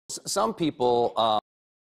Some people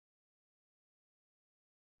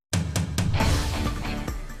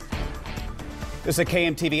This is a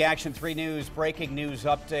KMTV Action 3 News breaking news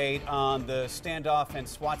update on the standoff and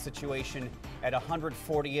SWAT situation at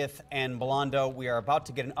 140th and Blondo. We are about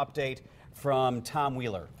to get an update from Tom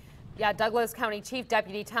Wheeler. Yeah, Douglas County Chief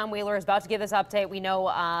Deputy Tom Wheeler is about to give this update. We know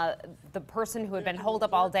the person who had been holed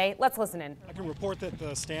up all day. Let's listen in. I can report that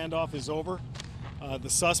the standoff is over. The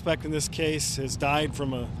suspect in this case has died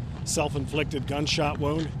from a self-inflicted gunshot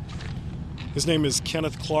wound. His name is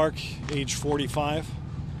Kenneth Clark, age 45.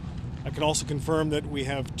 I can also confirm that we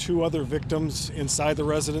have two other victims inside the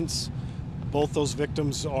residence. Both those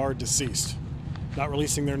victims are deceased, not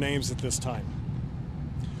releasing their names at this time.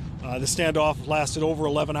 The standoff lasted over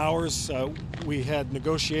 11 hours. We had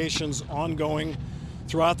negotiations ongoing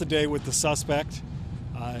throughout the day with the suspect.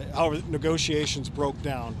 However, negotiations broke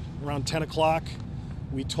down. Around 10 o'clock,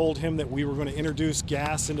 we told him that we were going to introduce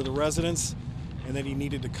gas into the residence and that he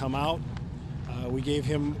needed to come out. We gave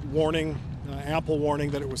him warning, ample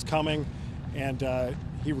warning that it was coming, and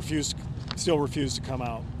he still refused to come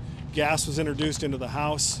out. Gas was introduced into the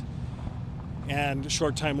house, and a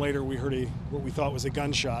short time later we heard what we thought was a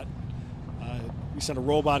gunshot. We sent a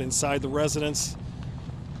robot inside the residence,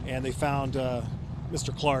 and they found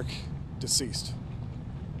Mr. Clark deceased.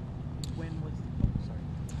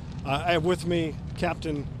 I have with me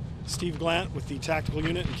Captain Steve Glant with the Tactical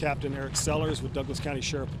Unit and Captain Eric Sellers with Douglas County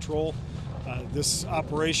Sheriff Patrol. This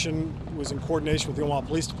operation was in coordination with the Omaha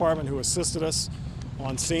Police Department, who assisted us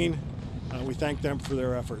on scene. We thank them for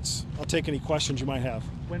their efforts. I'll take any questions you might have.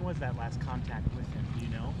 When was that last contact with him? Do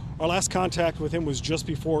you know? Our last contact with him was just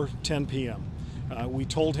before 10 p.m. We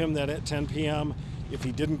told him that at 10 p.m., if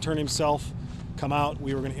he didn't turn himself, come out,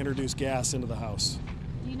 we were going to introduce gas into the house.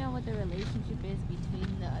 Do you know what the relationship is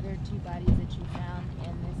between the other two bodies that you found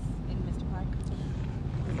and Mr. Clark?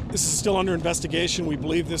 This is still under investigation. We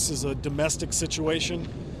believe this is a domestic situation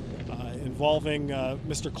involving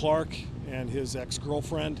Mr. Clark and his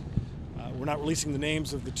ex-girlfriend. We're not releasing the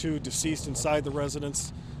names of the two deceased inside the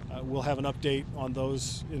residence. We'll have an update on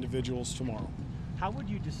those individuals tomorrow. How would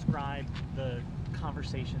you describe the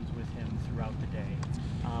conversations with him throughout the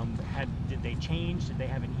day? Did they change? Did they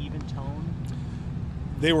have an even tone?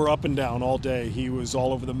 They were up and down all day. He was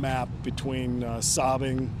all over the map between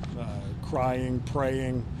sobbing, crying,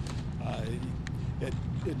 praying.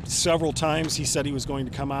 Several times he said he was going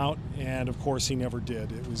to come out, and of course he never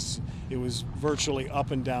did. It was virtually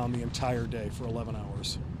up and down the entire day for 11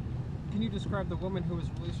 hours. Can you describe the woman who was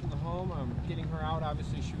released from the home? Getting her out,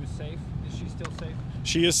 obviously she was safe. Is she still safe?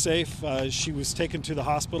 She is safe. She was taken to the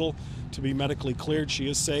hospital to be medically cleared. She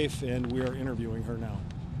is safe, and we are interviewing her now.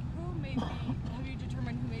 Have you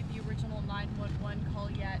determined who made the original 911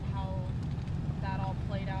 call yet? How that all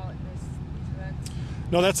played out in these events?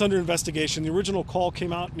 No, that's under investigation. The original call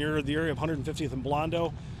came out near the area of 150th and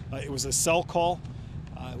Blondo. It was a cell call.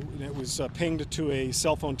 It was pinged to a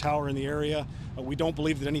cell phone tower in the area. We don't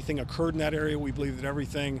believe that anything occurred in that area. We believe that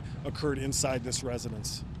everything occurred inside this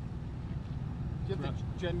residence. Do you have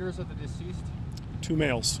the genders of the deceased? Two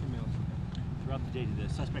males. Two males. Throughout the day, did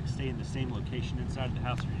the suspect stay in the same location inside the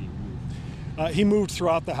house, or did he move? He moved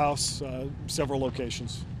throughout the house, several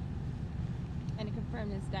locations. And to confirm,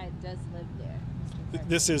 this guy does live there.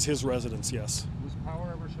 This is his residence, yes. Was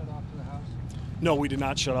power ever shut off to the house? No, we did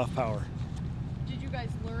not shut off power. Did you guys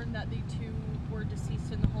learn that the two were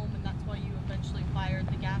deceased in the home, and that's why you eventually fired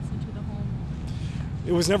the gas into the home?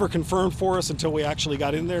 It was never confirmed for us until we actually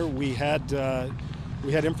got in there. We had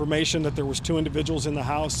information that there was two individuals in the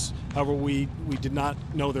house. However, we did not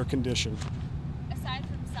know their condition. Aside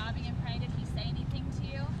from sobbing and praying, did he say anything to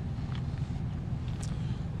you?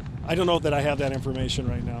 I don't know that I have that information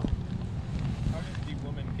right now. How did the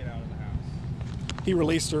woman get out of the house? He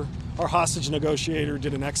released her. Our hostage negotiator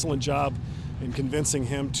did an excellent job in convincing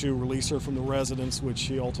him to release her from the residence, which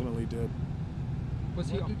he ultimately did. What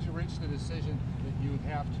did you reach the decision that you would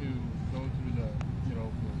have to go through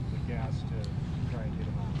the gas to try and get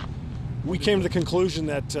him out? We came to the conclusion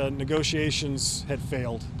that negotiations had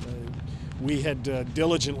failed. We had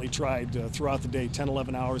diligently tried throughout the day, 10,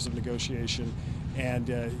 11 hours of negotiation, and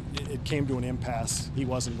it came to an impasse. He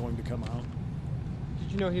wasn't going to come out.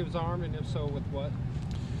 Did you know he was armed, and if so, with what?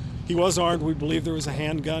 He was armed. We believe there was a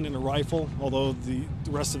handgun and a rifle, although the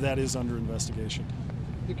rest of that is under investigation.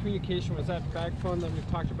 The communication, was that bag phone that we've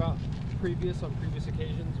talked about on previous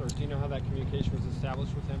occasions, or do you know how that communication was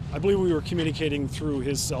established with him? I believe we were communicating through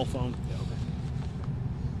his cell phone. Yeah, okay.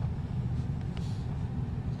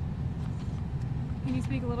 Can you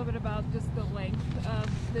speak a little bit about just the length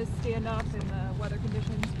of this standoff and the weather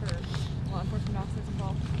conditions for law enforcement officers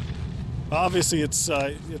involved? Obviously,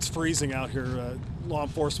 it's freezing out here. Law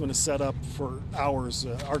enforcement is set up for hours.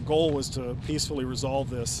 Our goal was to peacefully resolve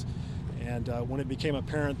this, and when it became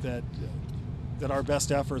apparent that our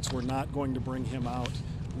best efforts were not going to bring him out,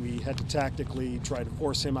 we had to tactically try to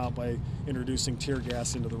force him out by introducing tear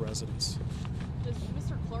gas into the residence. Does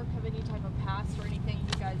Mr. Clark have any type of past or anything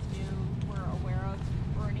you guys knew, were aware of,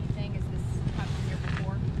 or anything? Is this happened here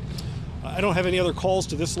before? I don't have any other calls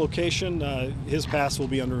to this location. His past will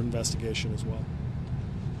be under investigation as well.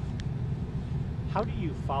 How do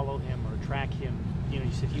you follow him or track him? You know,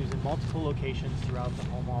 you said he was in multiple locations throughout the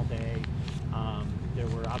home all day. There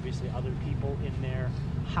were obviously other people in there.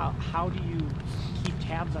 How do you keep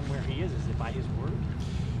tabs on where he is? Is it by his word?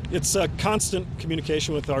 It's a constant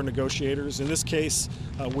communication with our negotiators. In this case,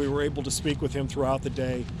 we were able to speak with him throughout the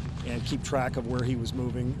day and keep track of where he was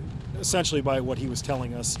moving, essentially by what he was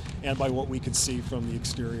telling us and by what we could see from the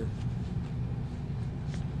exterior.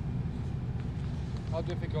 How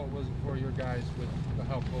difficult was it for your guys with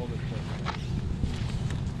how cold it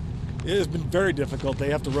was? It has been very difficult. They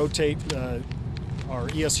have to rotate our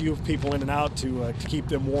ESU people in and out to keep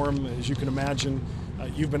them warm. As you can imagine,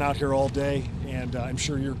 you've been out here all day, and I'm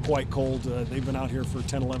sure you're quite cold. They've been out here for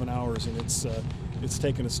 10, 11 hours, and it's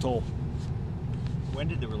taken its toll. When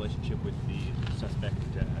did the relationship with the suspect,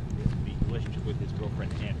 the relationship with his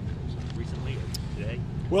girlfriend end? Was it recently or today?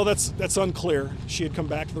 Well, that's unclear. She had come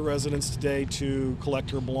back to the residence today to collect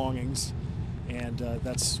her belongings, and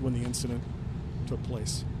that's when the incident took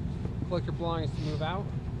place. Collect your belongings to move out?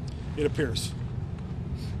 It appears.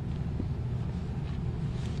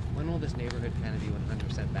 When will this neighborhood kind of be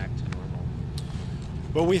 100% back to normal?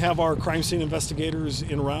 Well, we have our crime scene investigators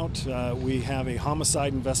en route. We have a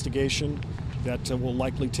homicide investigation that will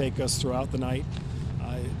likely take us throughout the night.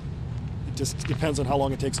 It just depends on how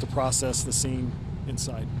long it takes to process the scene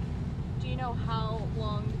inside. Do you know how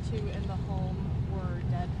long the two in the home were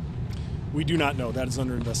dead? We do not know. That is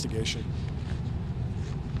under investigation.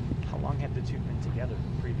 How long have the two been together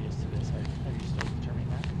previous to this? Have you still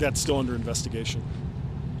determined that? That's still under investigation.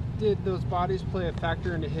 Did those bodies play a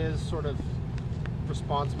factor into his sort of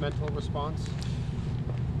mental response?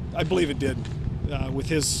 I believe it did. With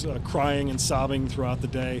his crying and sobbing throughout the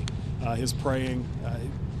day, his praying,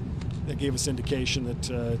 that gave us indication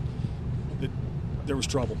that there was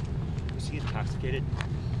trouble. Was he intoxicated?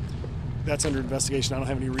 That's under investigation. I don't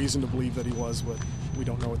have any reason to believe that he was, but we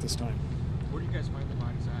don't know at this time. Where do you guys find the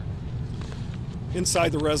bodies at?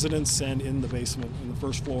 Inside the residence and in the basement, in the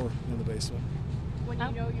first floor in the basement. When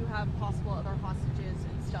you know you have possible other hostages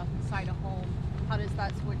and stuff inside a home, how does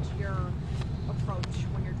that switch your approach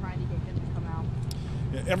when you're trying to get them to come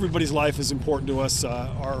out? Everybody's life is important to us.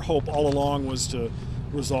 Our hope all along was to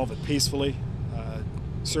resolve it peacefully.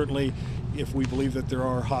 Certainly, if we believe that there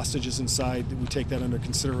are hostages inside, we take that under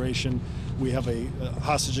consideration. We have a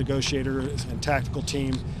hostage negotiator and tactical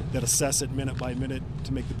team that assess it minute by minute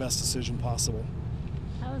to make the best decision possible.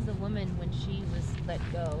 How was the woman when she was let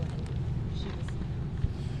go?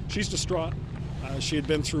 She's distraught. She had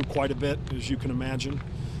been through quite a bit, as you can imagine.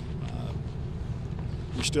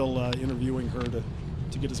 We're still interviewing her to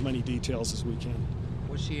get as many details as we can.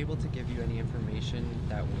 Was she able to give you any information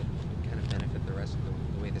that would kind of benefit the rest of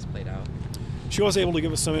the way this played out? She was able to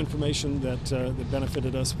give us some information that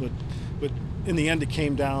benefited us, but in the end it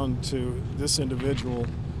came down to this individual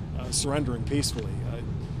surrendering peacefully.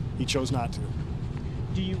 He chose not to.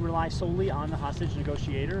 Do you rely solely on the hostage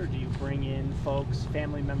negotiator, or do you bring in folks,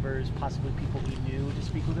 family members, possibly people he knew to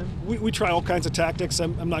speak with him? We try all kinds of tactics.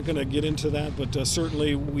 I'm not going to get into that, but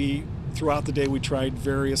certainly throughout the day we tried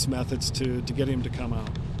various methods to get him to come out.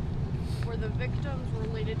 Were the victims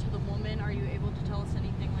related to the woman? Are you able to tell us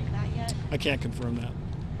anything like that yet? I can't confirm that.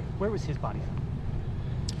 Where was his body found?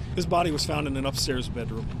 His body was found in an upstairs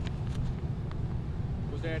bedroom.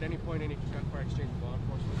 Was there at any point any gunfire exchange with law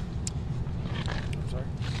enforcement? I'm sorry?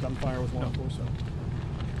 Gunfire with law enforcement?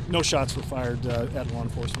 No shots were fired at law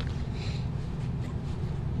enforcement.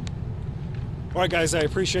 All right, guys, I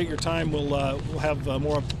appreciate your time. We'll have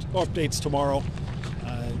more updates tomorrow,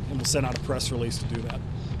 and we'll send out a press release to do that.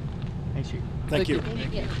 Thanks, Chief. Thank you.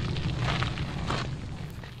 Thank you.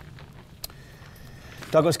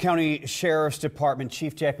 Douglas County Sheriff's Department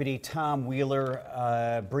Chief Deputy Tom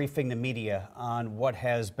Wheeler briefing the media on what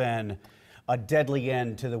has been a deadly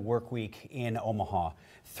end to the work week in Omaha.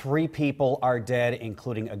 3 people are dead,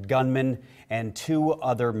 including a gunman and 2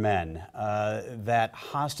 other men. That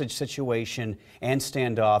hostage situation and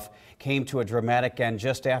standoff came to a dramatic end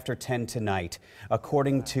just after 10 tonight.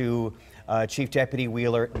 According to Chief Deputy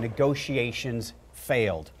Wheeler, negotiations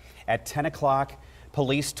failed. At 10 o'clock,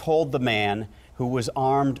 police told the man, who was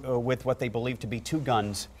armed with what they believed to be 2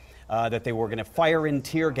 guns, that they were going to fire in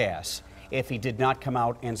tear gas if he did not come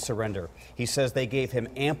out and surrender. He says they gave him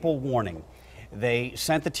ample warning. They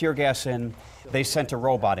sent the tear gas in, they sent a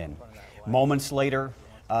robot in. Moments later,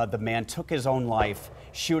 the man took his own life,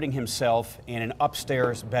 shooting himself in an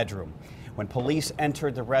upstairs bedroom. When police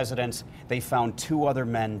entered the residence, they found 2 other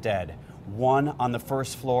men dead. One on the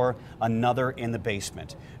first floor, another in the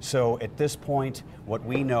basement. So at this point, what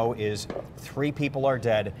we know is 3 people are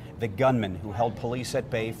dead. The gunman who held police at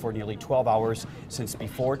bay for nearly 12 hours since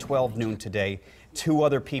before 12 noon today. 2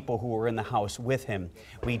 other people who were in the house with him.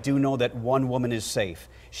 We do know that 1 woman is safe.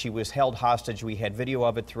 She was held hostage. We had video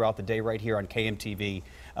of it throughout the day right here on KMTV,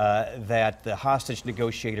 that the hostage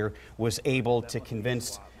negotiator was able to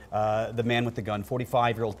convince the man with the gun,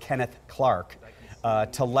 45-year-old Kenneth Clark,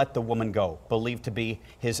 to let the woman go, believed to be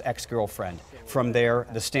his ex-girlfriend. From there,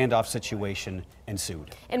 the standoff situation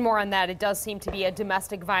ensued. And more on that, it does seem to be a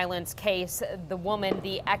domestic violence case. The woman,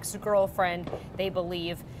 the ex-girlfriend, they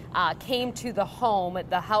believe, came to the home,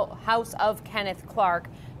 the house of Kenneth Clark,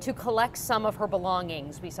 to collect some of her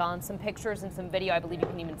belongings. We saw in some pictures and some video, I believe you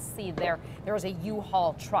can even see there was a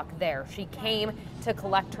U-Haul truck there. She came to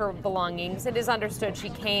collect her belongings. It is understood she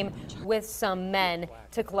came with some men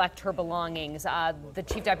to collect her belongings. The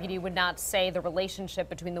chief deputy would not say the relationship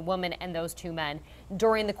between the woman and those 2 men.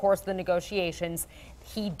 During the course of the negotiations,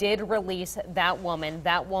 he did release that woman.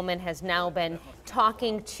 That woman has now been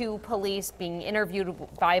talking to police, being interviewed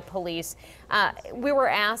by police. We were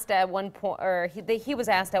asked at one point, or he was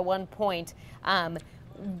asked at one point,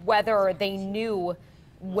 whether they knew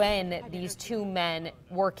when these 2 men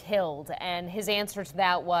were killed, and his answer to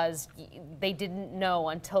that was they didn't know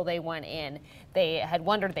until they went in. They had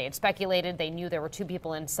wondered, they had speculated, they knew there were 2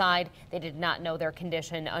 people inside. They did not know their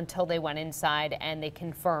condition until they went inside, and they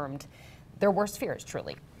confirmed their worst fears,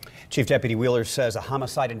 truly. Chief Deputy Wheeler says a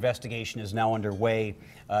homicide investigation is now underway.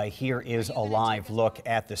 Here is a live look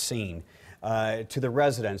at the scene. To the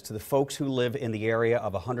residents, to the folks who live in the area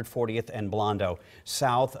of 140th and Blondo,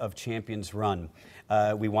 south of Champions Run,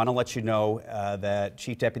 we want to let you know that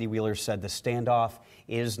Chief Deputy Wheeler said the standoff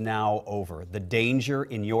is now over. The danger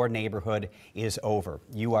in your neighborhood is over.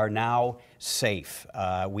 You are now safe.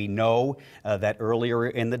 We know that earlier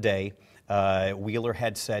in the day, Wheeler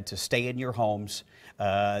had said to stay in your homes,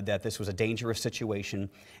 that this was a dangerous situation,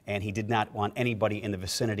 and he did not want anybody in the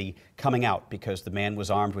vicinity coming out because the man was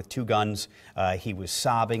armed with 2 guns. He was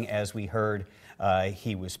sobbing, as we heard.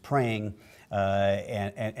 He was praying,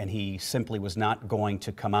 and he simply was not going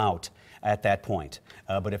to come out at that point.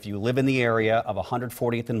 But if you live in the area of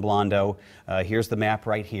 140th and Blondo, here's the map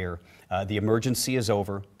right here. The emergency is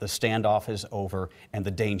over, the standoff is over, and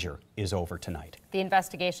the danger is over tonight. The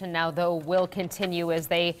investigation now, though, will continue as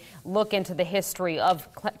they look into the history of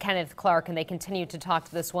Kenneth Clark, and they continue to talk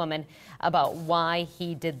to this woman about why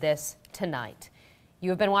he did this tonight. You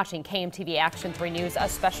have been watching KMTV Action 3 News, a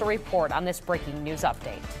special report on this breaking news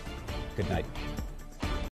update. Good night.